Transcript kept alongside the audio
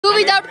You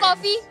without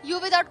coffee? You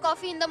without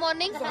coffee in the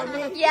morning?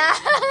 Yeah.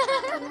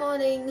 Good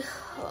morning.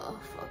 Oh,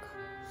 fuck.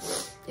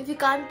 If you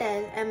can't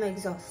tell, I'm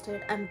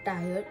exhausted, I'm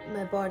tired,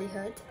 my body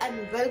hurts,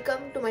 and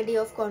welcome to my day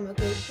of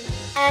convocation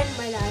and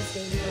my last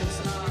day in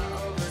person.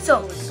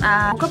 So,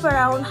 I woke up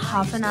around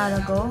half an hour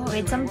ago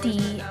with some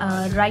tea.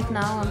 Right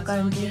now, I'm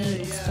currently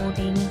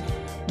exporting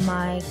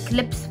my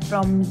clips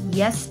from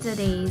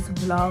yesterday's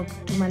vlog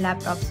to my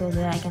laptop so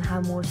that I can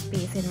have more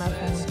space in my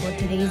phone for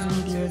today's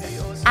videos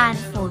and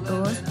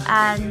photos.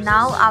 And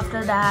now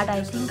after that,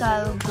 I think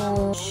I'll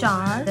go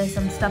shower. There's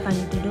some stuff I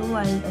need to do.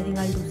 I think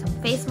I'll do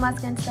some face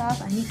mask and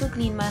stuff. I need to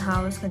clean my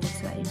house because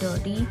it's very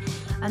dirty.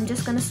 I'm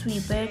just gonna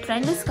sweep it.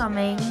 Friend is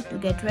coming to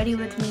get ready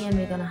with me and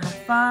we're gonna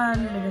have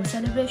fun, little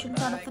celebration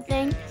sort of a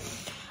thing.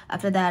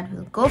 After that,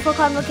 we'll go for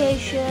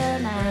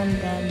convocation and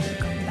then we'll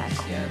come back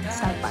home,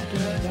 start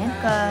partying again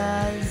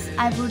because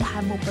I would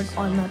have opened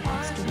all my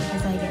bags today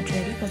as I get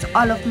ready because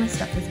all of my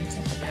stuff is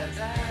inside the bags.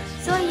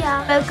 So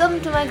yeah, welcome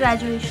to my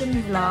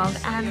graduation vlog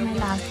and my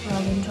last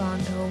vlog in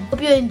Toronto.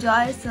 Hope you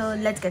enjoy, so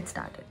let's get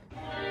started.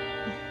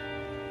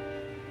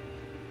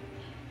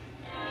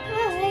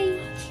 Hi!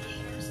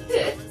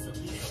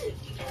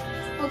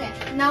 Okay,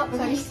 now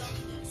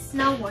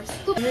what?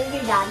 We'll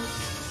be done.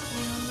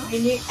 We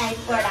need egg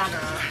for that.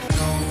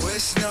 No,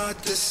 it's not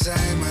the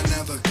same. I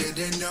never get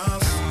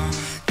enough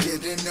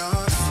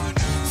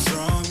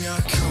from you.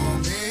 Call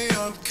me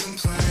up,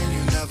 complain.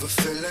 You never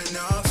feel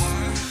enough.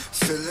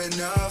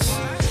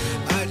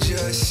 I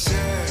just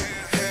sit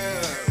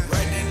here,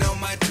 writing all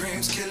my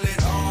dreams,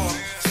 killing all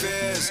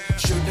fears,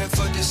 shooting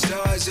for the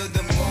stars or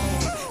the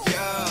moon.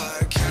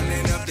 Yeah,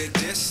 counting up the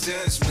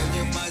distance.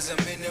 Million miles a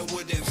minute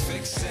wouldn't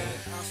fix it.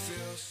 I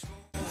feel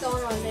smooth. It's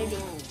on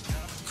already.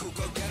 Cool,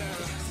 go get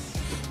her.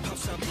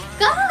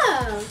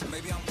 Come!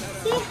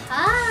 Say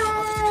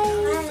hi!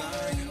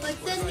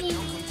 What's your name?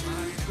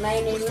 My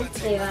name is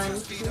Devan.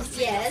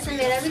 Yes, and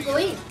where are we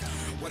going?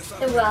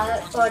 Well,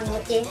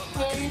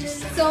 convocation.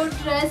 So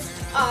dressed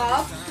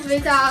up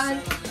with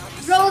our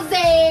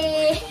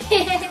rosé,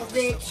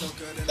 which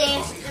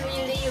tastes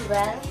really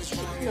well.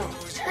 No.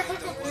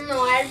 No,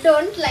 I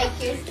don't like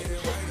it.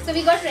 So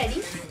we got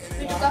ready.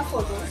 We took our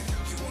photos.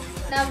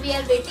 Now we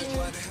are waiting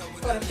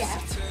for a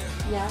cab.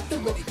 Yeah, to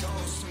go.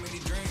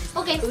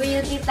 Okay.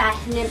 We'll be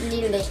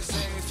passionately late.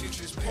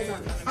 I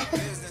don't know.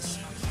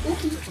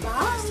 Okay,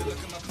 bye.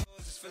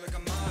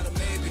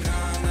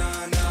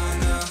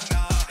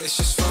 It's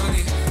just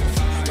funny.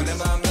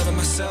 Whenever I'm loving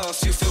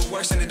myself, you feel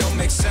worse and it don't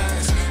make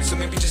sense. So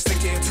maybe just stick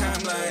to your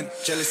timeline.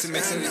 Jealousy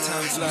makes any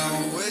time fly.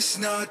 No, it's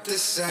not the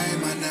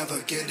same. I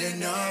never get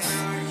enough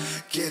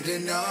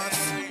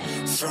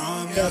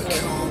from you.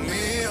 Call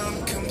me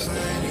up,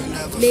 complain. You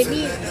never Maybe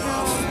feel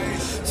enough.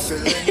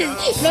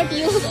 not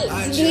you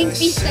doing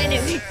peace and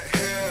everything.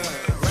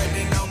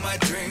 Writing all my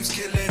dreams,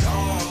 killing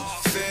all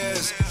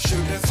fears,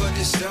 shooting for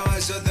the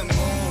stars or the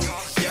moon.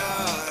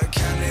 Yeah,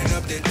 counting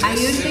up the distance.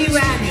 Aayushi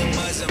ran.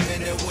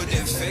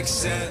 Wouldn't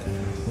fix it.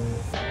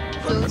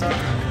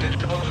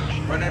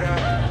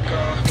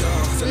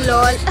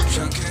 Lol.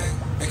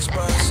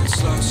 Express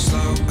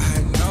slow. I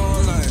had no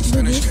life.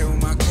 Finished here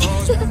with my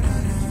clothes.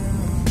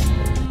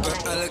 But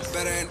I look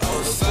better in 05,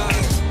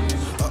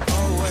 or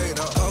 08,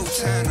 or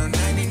 010, or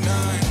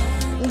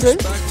 99.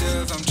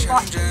 Perspective, I'm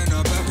changing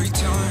up every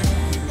time.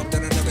 Hope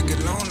that I never get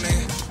lonely.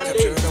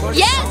 Capture the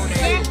Yes.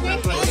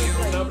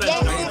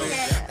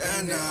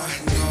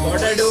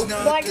 What I do?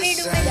 What we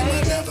do is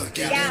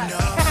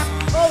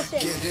oh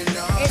shit.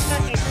 It's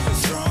not it.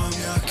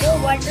 So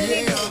what do we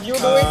do? You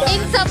do it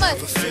In summer.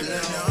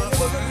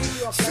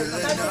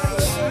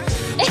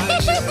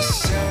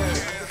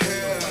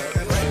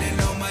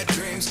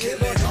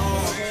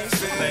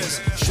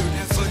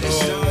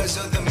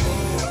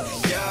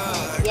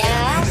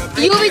 Yeah.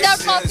 You without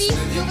coffee?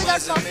 You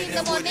without coffee in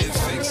the morning?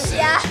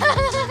 Yeah.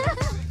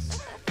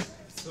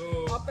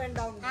 Up and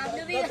down. How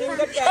do we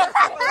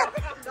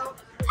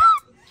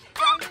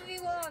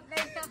go up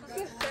and down?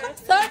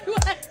 Third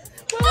one.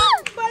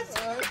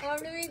 How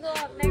do we go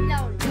up and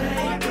down?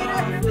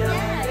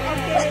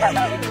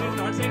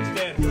 Not saying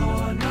there.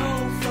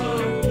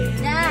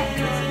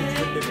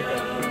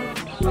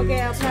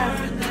 Okay, up now.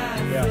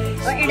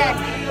 Yeah. Okay, done.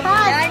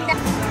 Done.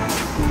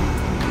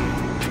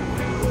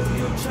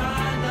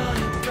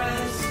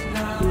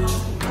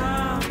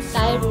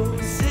 Tired.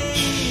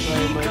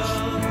 Very much.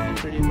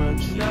 Pretty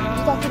much.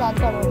 After that,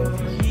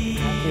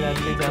 After that,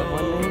 they got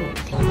one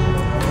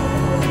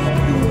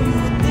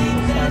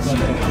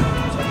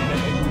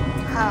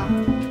How?